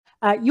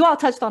You all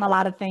touched on a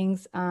lot of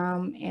things,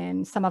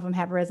 and some of them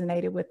have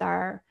resonated with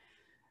our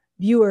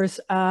viewers,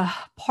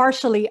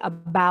 partially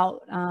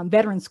about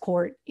Veterans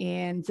Court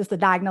and just the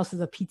diagnosis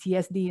of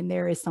PTSD. And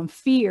there is some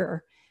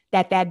fear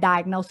that that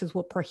diagnosis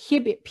will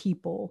prohibit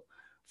people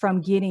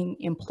from getting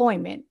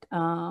employment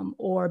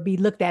or be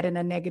looked at in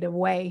a negative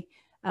way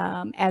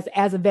as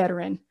a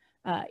veteran.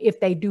 If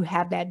they do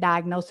have that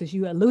diagnosis.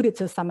 You alluded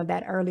to some of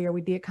that earlier.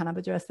 We did kind of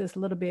address this a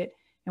little bit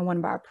in one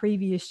of our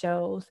previous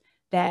shows,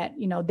 that,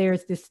 you know,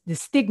 there's this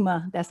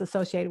stigma that's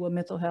associated with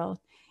mental health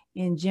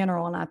in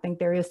general. And I think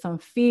there is some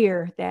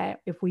fear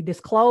that if we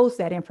disclose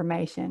that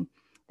information,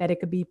 that it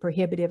could be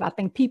prohibitive. I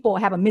think people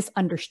have a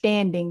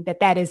misunderstanding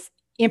that that is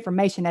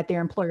information that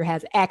their employer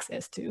has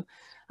access to.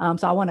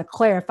 So I want to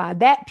clarify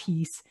that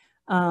piece,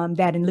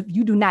 that if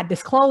you do not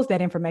disclose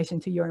that information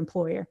to your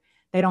employer,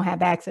 they don't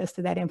have access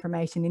to that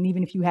information. And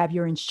even if you have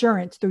your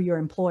insurance through your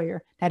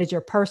employer, that is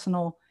your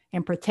personal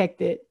and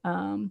protected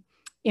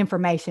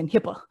information,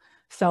 HIPAA.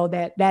 So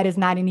that is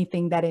not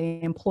anything that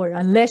an employer,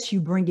 unless you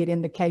bring it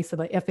in the case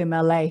of a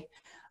FMLA,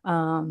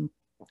 and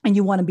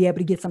you want to be able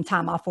to get some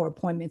time off for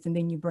appointments, and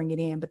then you bring it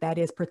in, but that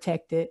is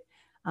protected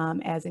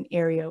as an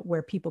area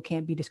where people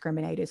can't be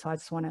discriminated. So I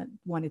just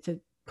wanted to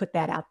put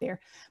that out there.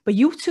 But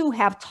you two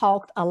have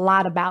talked a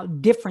lot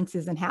about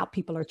differences in how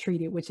people are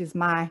treated, which is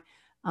my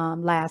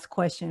last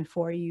question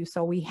for you.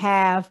 So we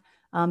have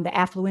the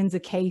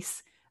affluenza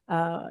case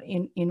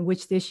in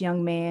which this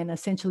young man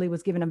essentially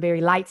was given a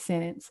very light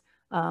sentence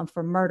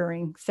for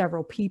murdering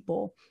several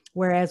people,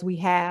 whereas we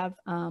have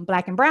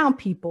Black and brown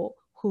people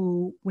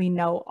who we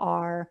know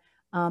are,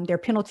 their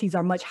penalties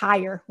are much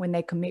higher when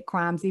they commit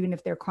crimes, even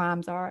if their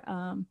crimes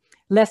are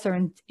lesser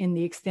in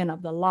the extent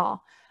of the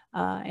law.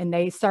 And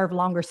they serve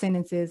longer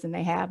sentences, and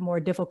they have more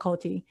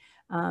difficulty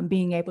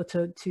being able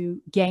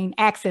to gain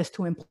access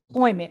to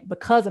employment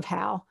because of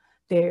how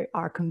they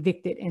are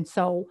convicted. And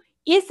so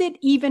is it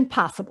even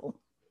possible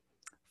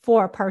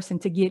for a person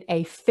to get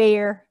a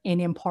fair and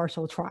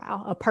impartial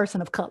trial, a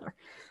person of color,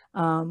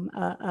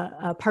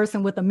 a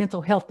person with a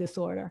mental health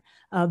disorder,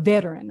 a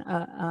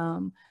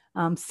veteran,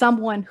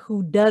 someone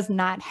who does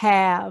not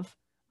have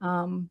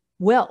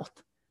wealth?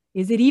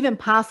 Is it even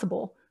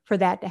possible for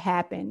that to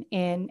happen?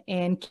 And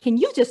can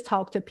you just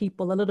talk to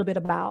people a little bit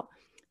about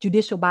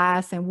judicial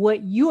bias and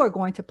what you are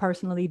going to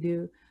personally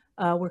do?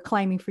 We're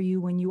claiming for you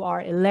when you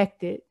are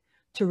elected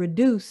to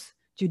reduce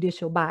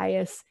judicial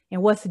bias,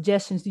 and what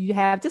suggestions do you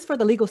have just for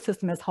the legal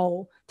system as a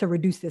whole to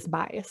reduce this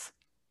bias?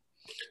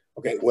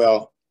 Okay,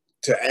 well,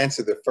 to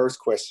answer the first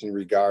question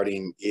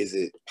regarding is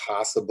it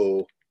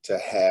possible to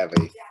have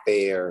a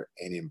fair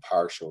and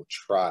impartial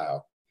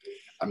trial,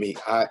 I mean,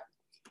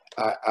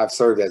 I've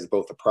served as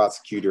both a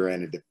prosecutor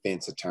and a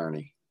defense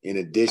attorney, in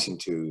addition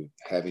to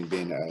having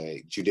been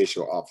a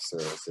judicial officer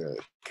as a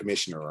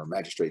commissioner or a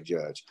magistrate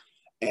judge.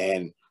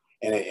 And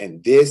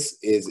this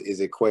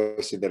is a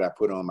question that I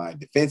put on my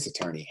defense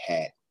attorney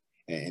hat,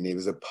 and it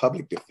was a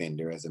public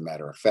defender, as a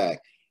matter of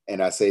fact.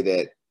 And I say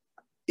that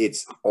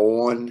it's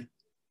on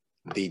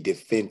the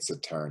defense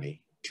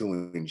attorney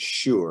to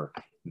ensure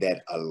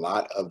that a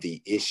lot of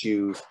the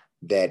issues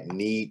that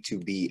need to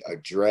be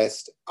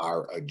addressed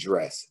are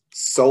addressed,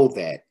 so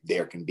that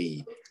there can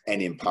be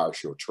an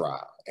impartial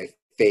trial, a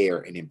fair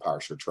and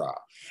impartial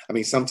trial. I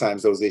mean,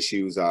 sometimes those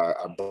issues are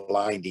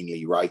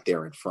blindingly right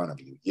there in front of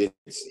you.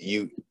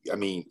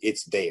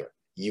 It's there.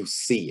 You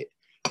see it.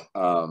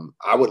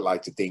 I would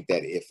like to think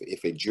that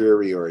if a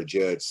jury or a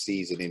judge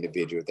sees an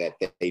individual that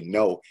they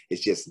know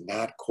is just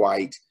not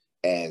quite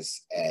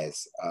as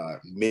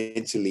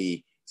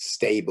mentally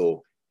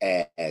stable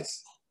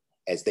as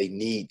they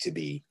need to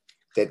be,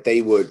 that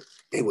they would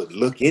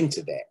look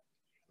into that.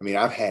 I mean,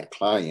 I've had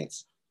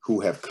clients who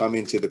have come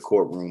into the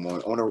courtroom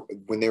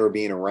when they were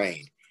being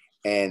arraigned,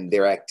 and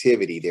their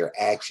activity, their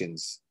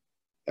actions,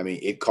 I mean,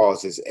 it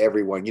causes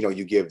everyone, you know,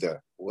 you give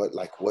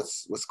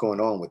what's going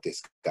on with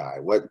this guy?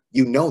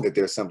 You know that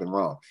there's something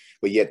wrong,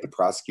 but yet the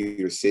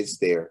prosecutor sits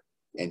there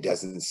and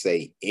doesn't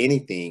say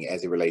anything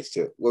as it relates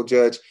to, well,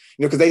 judge,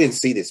 you know, because they didn't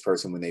see this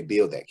person when they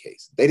billed that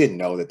case. They didn't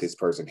know that this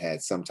person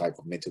had some type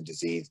of mental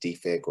disease,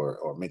 defect,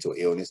 or mental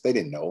illness. They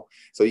didn't know.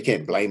 So you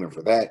can't blame him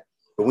for that.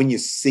 But when you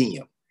see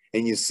him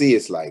and you see,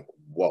 it's like,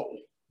 whoa,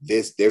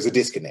 there's a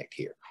disconnect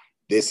here.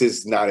 This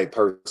is not a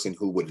person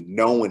who would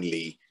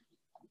knowingly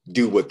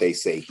do what they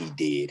say he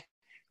did,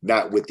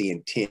 not with the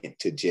intent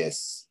to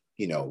just,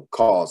 you know,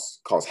 cause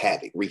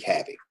havoc, wreak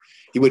havoc.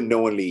 He wouldn't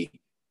knowingly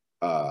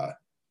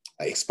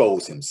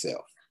expose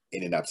himself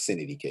in an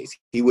obscenity case.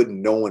 He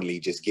wouldn't knowingly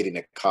just get in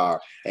a car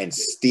and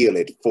steal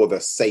it for the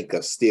sake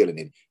of stealing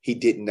it. He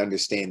didn't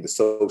understand the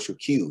social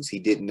cues. He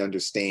didn't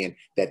understand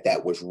that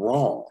that was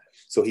wrong.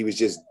 So he was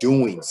just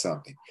doing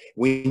something.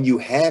 When you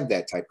have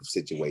that type of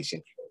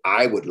situation,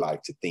 I would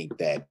like to think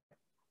that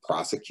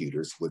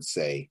prosecutors would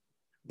say,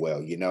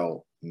 well, you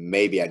know,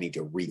 maybe I need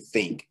to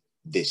rethink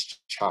this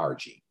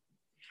charging.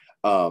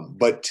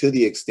 But to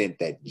the extent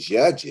that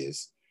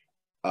judges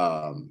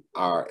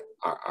are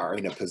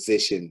in a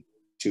position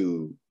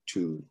to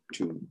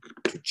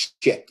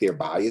check their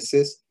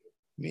biases,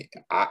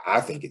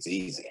 I think it's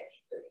easy.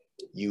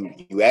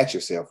 you ask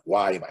yourself,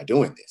 why am I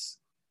doing this?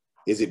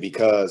 Is it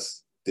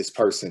because this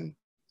person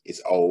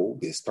is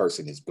old, this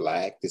person is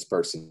Black, this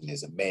person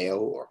is a male,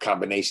 or a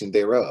combination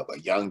thereof, a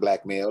young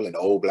Black male, an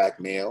old Black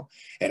male,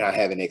 and I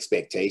have an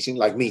expectation?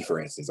 Like me, for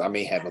instance, I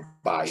may have a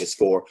bias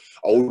for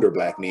older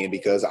Black men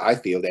because I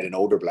feel that an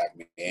older Black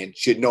man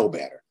should know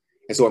better.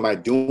 And so am I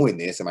doing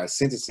this? Am I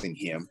sentencing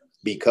him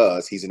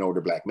because he's an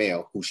older Black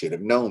male who should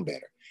have known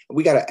better? And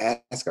we got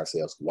to ask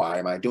ourselves, why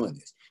am I doing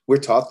this? We're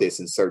taught this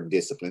in certain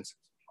disciplines.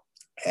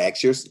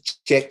 Ask your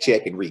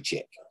check, and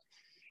recheck.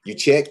 You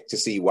check to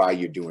see why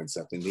you're doing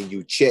something, then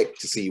you check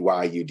to see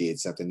why you did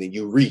something, then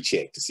you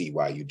recheck to see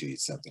why you did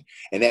something.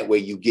 And that way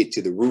you get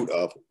to the root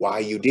of why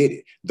you did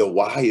it. The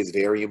why is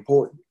very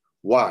important.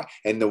 Why?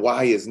 And the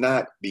why is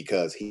not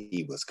because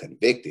he was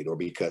convicted or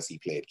because he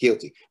pled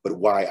guilty, but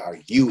why are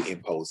you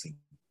imposing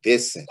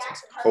this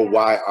sentence? Or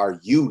why are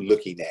you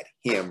looking at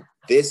him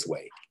this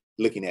way,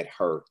 looking at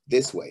her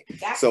this way?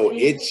 So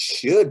it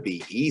should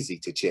be easy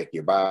to check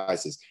your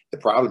biases. The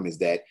problem is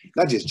that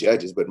not just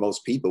judges, but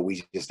most people,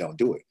 we just don't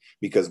do it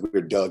because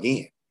we're dug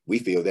in. We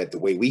feel that the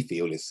way we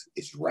feel is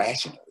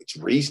rational, it's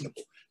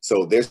reasonable.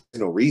 So there's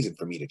no reason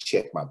for me to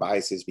check my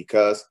biases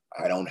because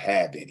I don't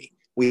have any.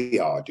 We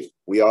all do.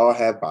 We all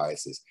have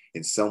biases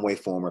in some way,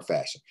 form, or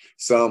fashion.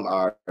 Some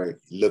are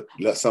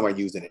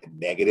used in a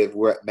negative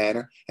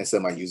manner, and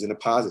some are used in a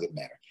positive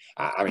manner.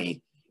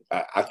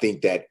 I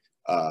think that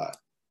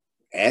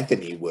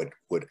Anthony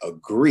would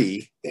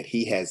agree that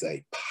he has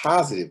a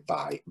positive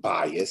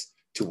bias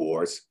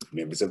towards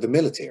members of the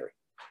military.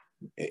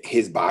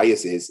 His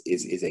bias is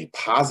a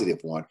positive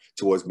one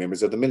towards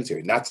members of the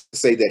military. Not to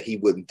say that he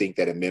wouldn't think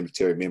that a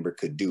military member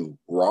could do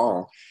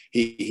wrong.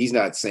 He's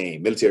not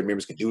saying military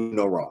members can do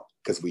no wrong,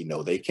 because we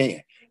know they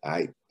can.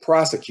 I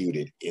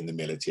prosecuted in the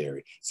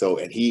military, so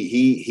and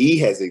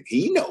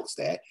he knows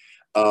that.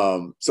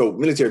 So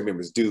military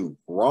members do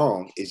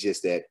wrong. It's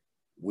just that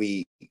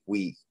we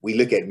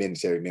look at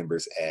military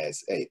members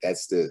as, hey,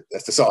 that's the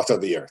salt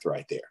of the earth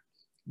right there.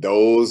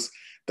 Those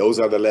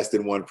are the less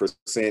than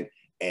 1%.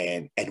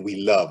 And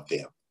we love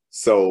them.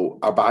 So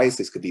our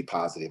biases could be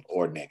positive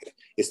or negative.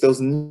 It's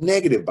those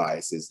negative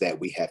biases that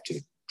we have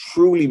to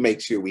truly make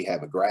sure we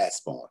have a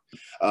grasp on.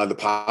 The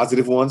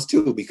positive ones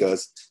too,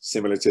 because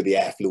similar to the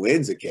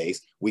affluenza case,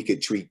 we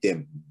could treat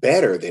them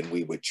better than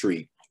we would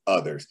treat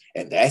others.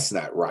 And that's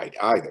not right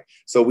either.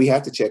 So we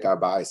have to check our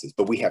biases,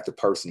 but we have to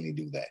personally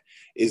do that.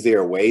 Is there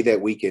a way that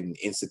we can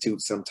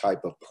institute some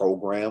type of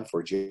program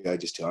for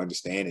judges to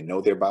understand and know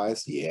their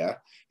bias? Yeah.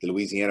 The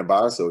Louisiana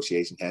Bar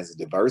Association has a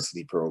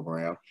diversity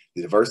program,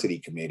 the diversity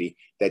committee,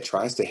 that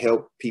tries to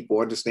help people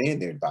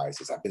understand their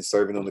biases. I've been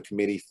serving on the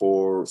committee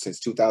since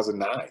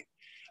 2009.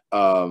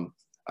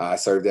 I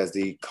served as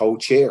the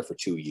co-chair for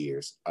 2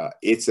 years.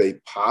 It's a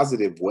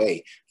positive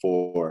way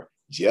for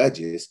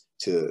judges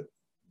to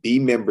be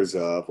members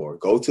of, or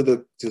go to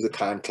the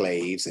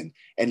conclaves and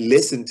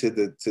listen to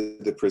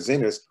the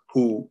presenters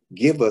who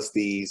give us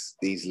these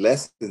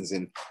lessons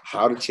in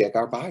how to check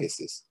our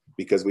biases,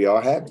 because we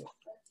all have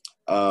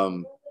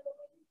them.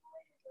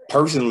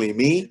 Personally,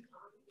 me,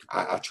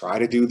 I try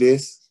to do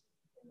this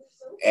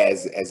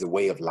as a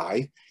way of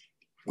life,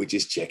 which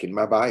is checking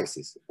my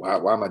biases. Why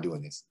am I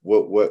doing this?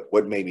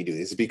 What made me do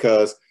this? Is it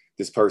because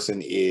this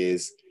person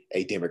is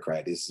a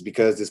Democrat? Is it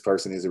because this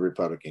person is a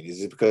Republican?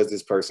 Is it because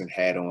this person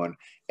had on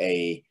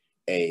a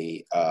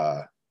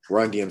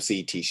Run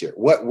DMC t-shirt?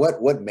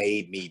 What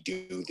made me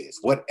do this?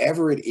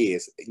 Whatever it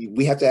is,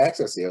 we have to ask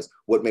ourselves,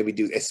 what made me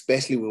do,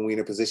 especially when we're in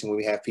a position where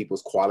we have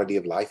people's quality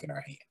of life in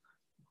our hand.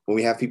 When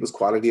we have people's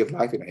quality of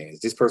life in our hands, is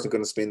this person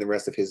going to spend the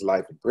rest of his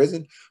life in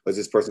prison, or is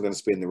this person going to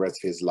spend the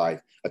rest of his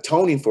life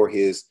atoning for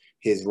his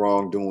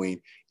wrongdoing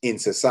in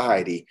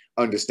society,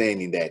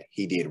 understanding that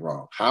he did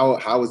wrong?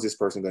 How is this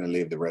person going to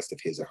live the rest of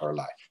his or her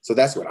life? So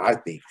that's what I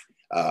think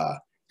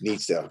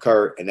needs to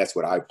occur, and that's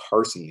what I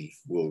personally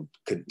will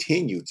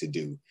continue to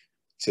do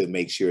to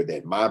make sure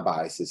that my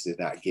biases did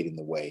not get in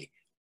the way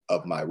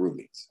of my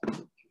rulings.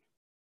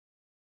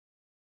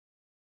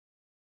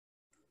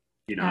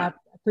 You know, I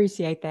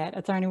appreciate that.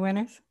 Attorney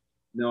Winters?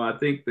 No, I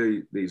think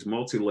these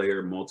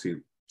multi-layered,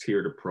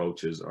 multi-tiered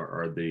approaches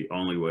are the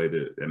only way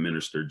to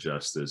administer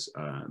justice,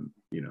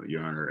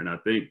 Your Honor. And I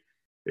think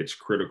it's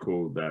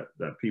critical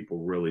that people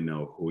really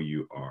know who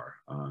you are.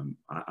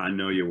 I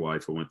know your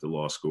wife. I went to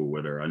law school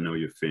with her. I know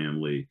your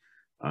family.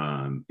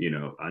 I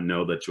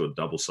know that you're a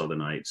double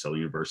Southernite, Southern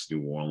University,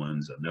 New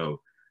Orleans. I know,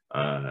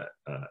 I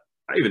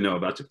even know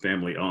about your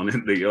family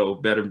owning the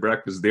old bed and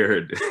breakfast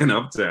there in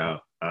Uptown.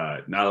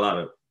 Not a lot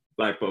of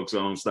Black folks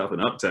own stuff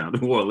in Uptown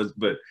New Orleans,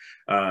 but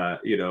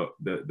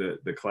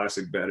the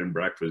classic bed and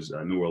breakfast,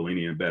 New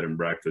Orleanian bed and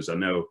breakfast. I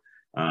know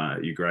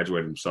you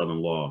graduated from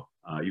Southern Law.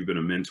 You've been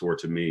a mentor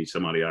to me,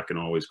 somebody I can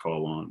always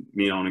call on.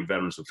 Me owning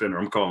Veterans Offender,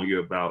 I'm calling you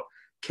about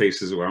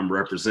cases where I'm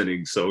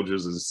representing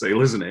soldiers and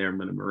sailors and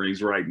airmen and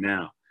Marines right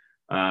now.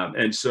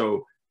 And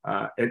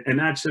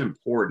that's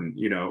important.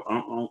 I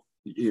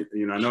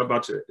know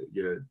about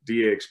your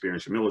DA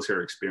experience, your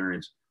military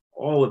experience,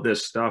 all of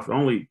this stuff. The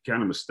only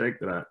kind of mistake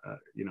that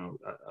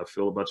I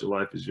feel about your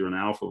life is you're an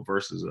alpha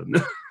versus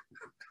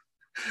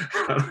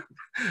I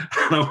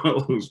don't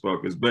want to lose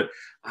focus, but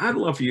I'd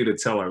love for you to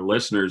tell our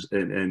listeners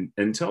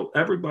and tell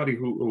everybody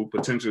who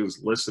potentially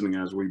is listening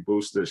as we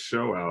boost this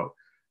show out.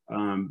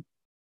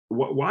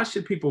 Why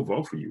should people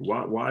vote for you?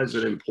 Why is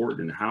it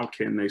important? How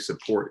can they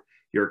support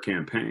your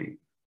campaign?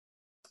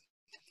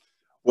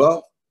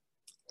 Well,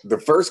 the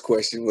first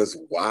question was,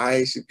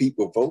 why should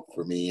people vote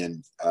for me?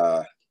 And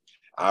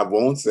I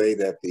won't say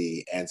that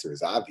the answer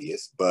is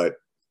obvious, but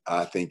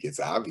I think it's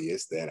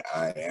obvious that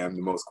I am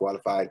the most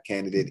qualified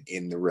candidate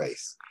in the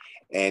race.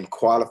 And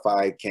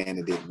qualified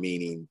candidate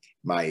meaning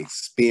my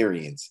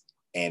experience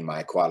and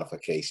my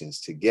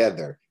qualifications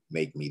together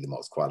make me the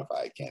most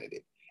qualified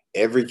candidate.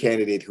 Every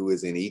candidate who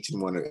is in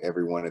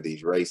every one of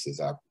these races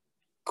are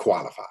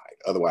qualified.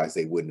 Otherwise,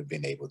 they wouldn't have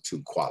been able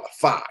to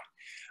qualify.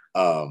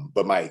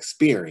 But my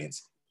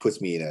experience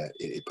puts me in a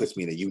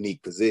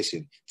unique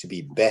position to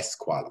be best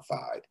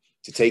qualified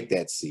to take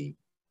that seat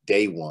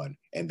day one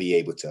and be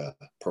able to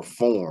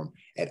perform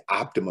at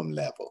optimum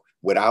level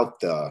without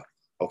the,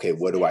 okay,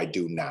 what do I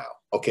do now?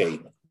 Okay,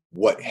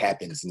 what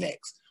happens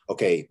next?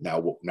 Okay, now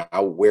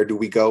where do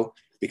we go?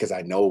 Because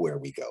I know where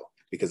we go,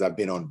 because I've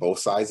been on both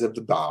sides of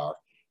the bar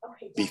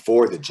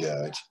before the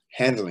judge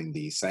handling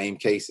these same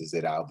cases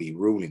that I'll be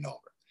ruling over.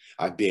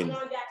 I've been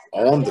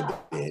on the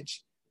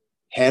bench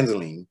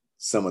handling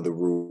some of the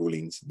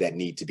rulings that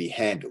need to be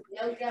handled.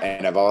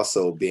 And I've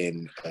also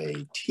been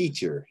a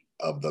teacher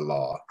of the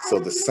law. So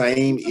the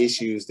same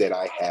issues that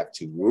I have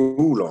to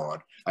rule on,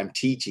 I'm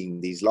teaching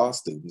these law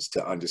students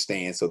to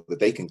understand so that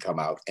they can come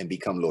out and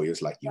become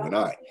lawyers like you and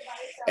I,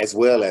 as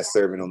well as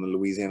serving on the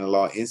Louisiana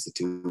Law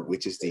Institute,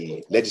 which is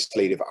the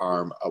legislative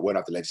arm,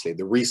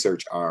 the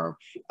research arm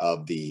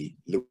of the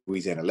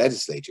Louisiana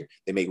legislature.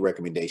 They make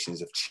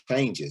recommendations of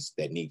changes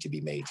that need to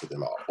be made to the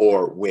law,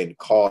 or when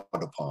called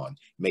upon,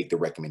 make the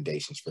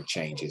recommendations for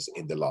changes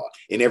in the law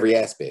in every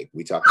aspect.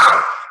 We talk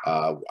about,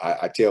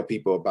 I tell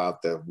people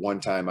about the one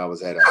time I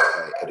was at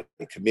a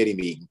committee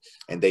meeting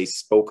and they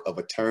spoke of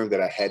a term that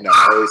I had not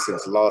heard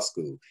since law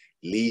school,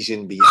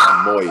 lesion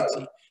beyond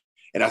moiety.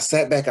 And I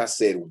sat back, I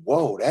said,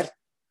 whoa, that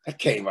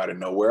came out of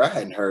nowhere. I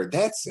hadn't heard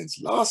that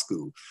since law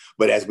school.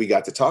 But as we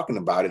got to talking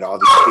about it, all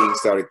these things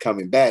started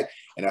coming back.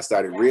 And I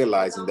started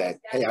realizing that,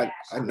 hey, I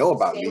know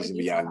about lesion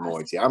beyond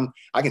moiety.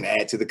 I can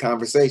add to the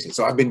conversation.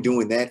 So I've been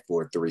doing that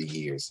for 3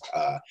 years,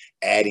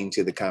 adding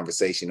to the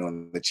conversation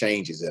on the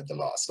changes of the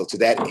law. So to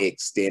that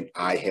extent,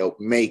 I help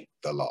make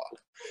the law.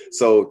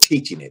 So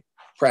teaching it,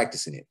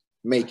 practicing it,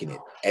 making it,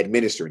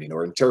 administering it,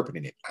 or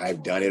interpreting it,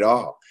 I've done it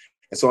all.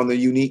 And so I'm the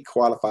unique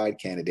qualified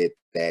candidate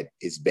that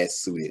is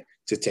best suited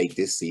to take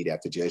this seat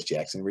after Judge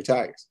Jackson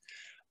retires.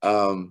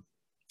 I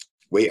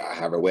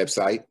have a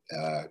website,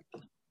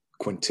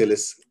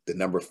 Quintillis,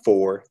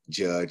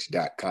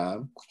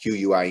 4judge.com,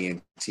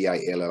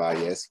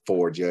 QUINTILLIS,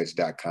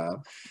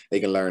 4judge.com. They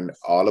can learn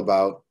all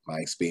about my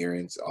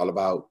experience, all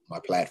about my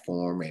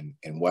platform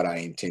and what I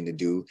intend to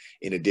do,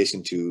 in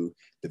addition to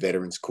the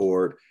Veterans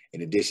Court,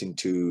 in addition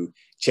to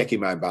checking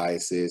my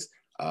biases,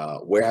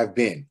 where I've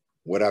been,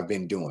 what I've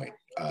been doing.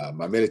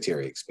 My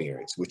military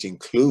experience, which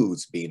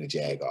includes being a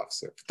JAG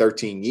officer. For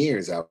 13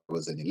 years, I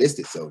was an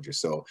enlisted soldier,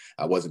 so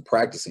I wasn't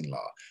practicing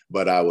law,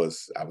 but I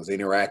was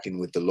interacting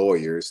with the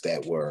lawyers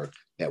that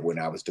when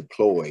I was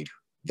deployed,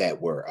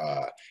 that were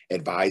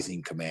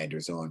advising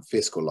commanders on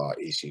fiscal law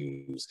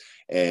issues.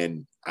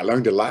 And I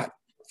learned a lot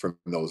from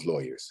those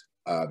lawyers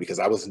because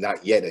I was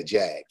not yet a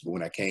JAG. But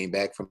when I came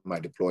back from my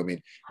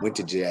deployment, went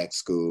to JAG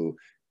school,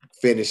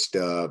 finished,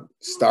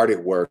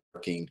 started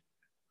working,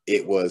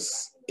 it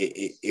was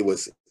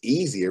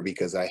easier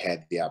because I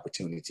had the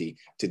opportunity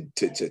to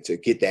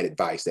get that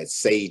advice, that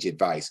sage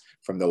advice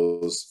from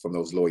those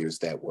lawyers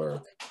that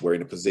were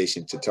in a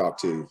position to talk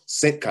to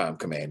CENTCOM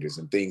commanders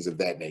and things of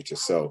that nature.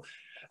 So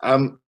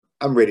I'm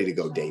ready to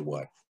go day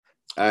one.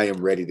 I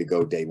am ready to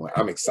go day one.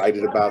 I'm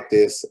excited about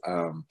this.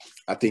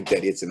 I think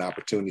that it's an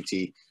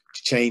opportunity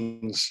to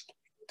change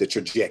the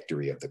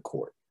trajectory of the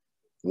court,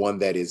 one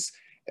that is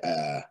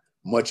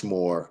much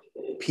more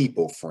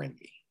people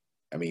friendly.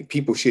 I mean,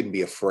 people shouldn't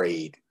be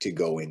afraid to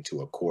go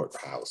into a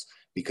courthouse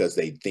because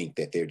they think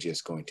that they're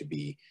just going to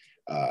be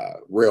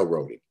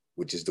railroaded,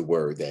 which is the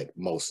word that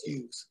most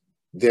use.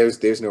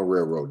 There's no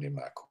railroading in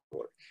my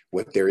court.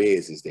 What there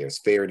is there's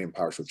fair and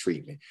impartial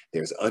treatment.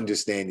 There's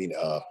understanding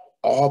of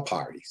all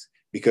parties,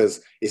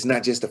 because it's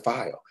not just a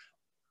file.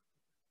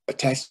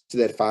 Attached to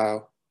that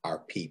file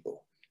are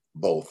people,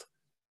 both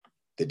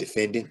the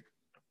defendant,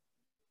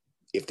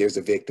 if there's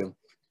a victim,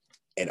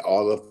 and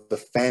all of the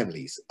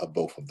families of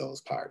both of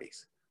those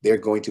parties. They're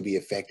going to be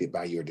affected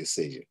by your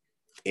decision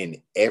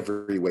in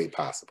every way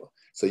possible.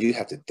 So you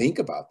have to think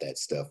about that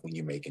stuff when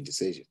you're making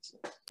decisions.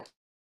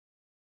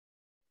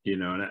 You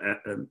know,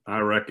 and I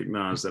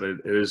recognize that it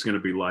is going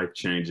to be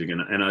life-changing,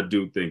 and I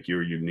do think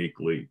you're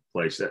uniquely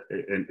placed.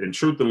 And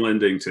truth in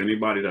lending, to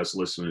anybody that's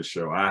listening to the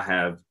show, I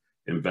have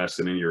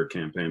invested in your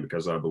campaign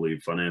because I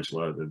believe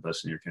financially I've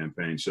invested in your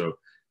campaign. So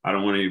I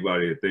don't want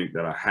anybody to think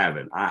that I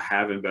haven't. I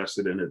have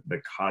invested in it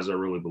because I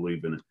really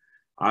believe in it.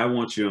 I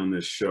want you on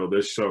this show.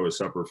 This show is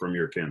separate from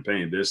your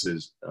campaign. This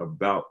is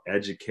about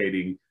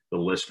educating the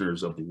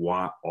listeners of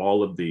why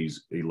all of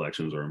these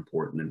elections are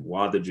important and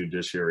why the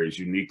judiciary is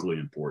uniquely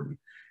important.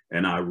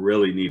 And I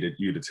really needed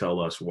you to tell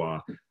us why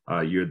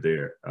you're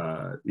there.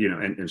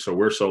 And so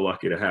we're so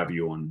lucky to have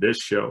you on this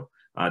show.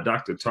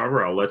 Dr.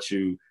 Tarver, I'll let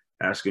you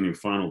ask any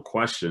final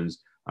questions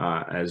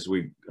as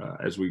we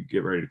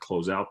get ready to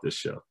close out this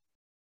show.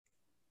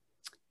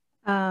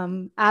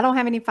 I don't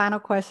have any final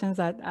questions.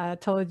 I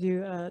told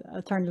you,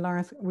 Attorney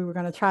Lawrence, we were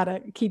going to try to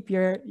keep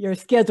your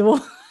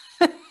schedule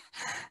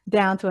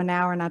down to an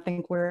hour, and I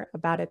think we're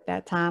about at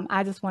that time.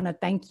 I just want to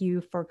thank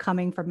you for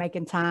coming, for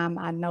making time.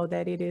 I know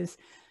that it is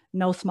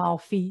no small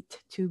feat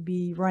to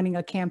be running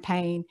a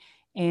campaign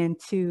and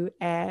to,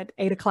 at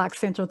 8 o'clock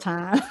Central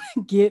Time,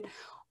 get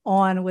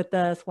on with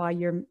us while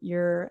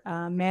you're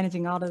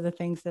managing all of the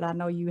things that I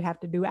know you have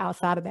to do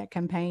outside of that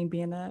campaign,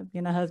 being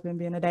a husband,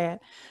 being a dad,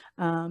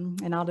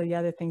 and all of the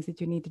other things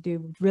that you need to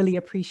do. Really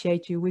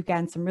appreciate you. We've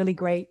gotten some really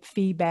great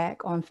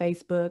feedback on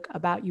Facebook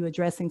about you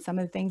addressing some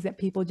of the things that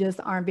people just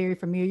aren't very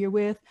familiar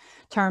with,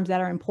 terms that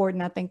are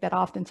important. I think that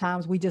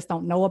oftentimes we just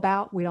don't know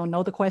about. We don't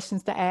know the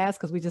questions to ask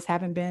because we just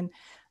haven't been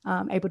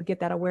able to get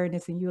that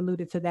awareness. And you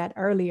alluded to that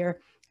earlier.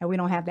 And we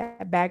don't have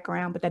that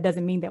background, but that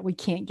doesn't mean that we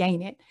can't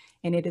gain it.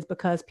 And it is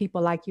because people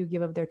like you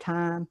give up their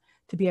time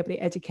to be able to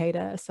educate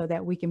us so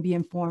that we can be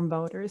informed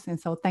voters. And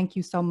so thank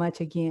you so much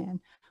again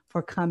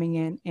for coming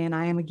in. And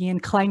I am again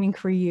claiming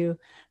for you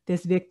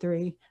this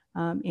victory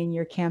in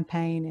your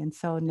campaign. And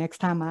so next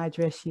time I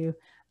address you,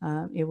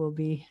 it will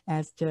be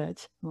as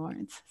Judge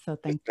Lawrence. So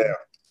thank you.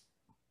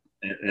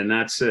 And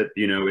that's it.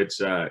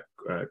 It's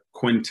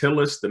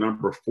Quintillis, the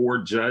number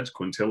 4 Judge,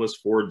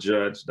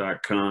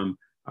 quintillis4judge.com.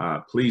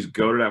 Please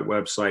go to that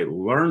website,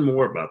 learn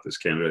more about this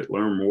candidate,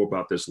 learn more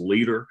about this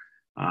leader.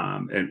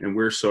 And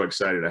we're so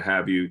excited to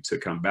have you to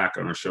come back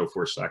on our show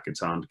for a second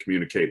time to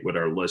communicate with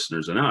our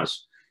listeners and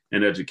us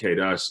and educate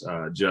us.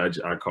 Judge,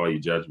 I call you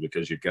Judge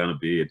because you're going to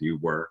be and you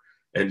were.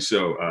 And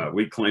so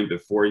we claimed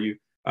it for you.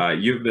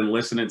 You've been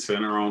listening to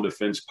In Our Own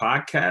Defense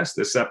podcast.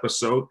 This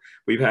episode,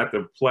 we've had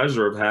the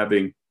pleasure of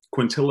having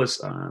Quintillis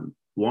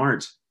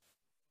Lawrence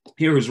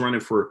here, who's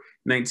running for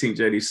 19th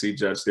JDC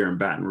judge there in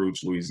Baton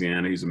Rouge,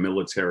 Louisiana. He's a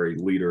military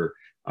leader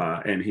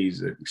and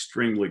he's an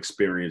extremely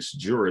experienced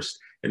jurist.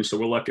 And so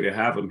we're lucky to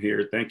have him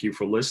here. Thank you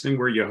for listening.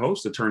 We're your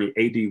hosts, Attorney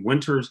A.D.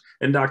 Winters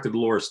and Dr.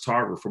 Dolores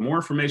Tarver. For more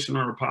information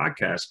on our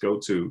podcast, go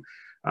to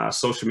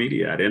social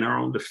media at In Our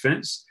Own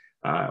Defense,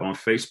 on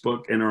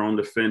Facebook, In Our Own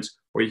Defense,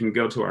 or you can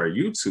go to our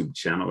YouTube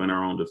channel, In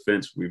Our Own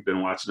Defense. We've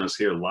been watching us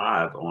here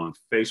live on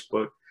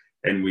Facebook,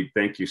 and we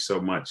thank you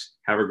so much.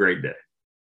 Have a great day.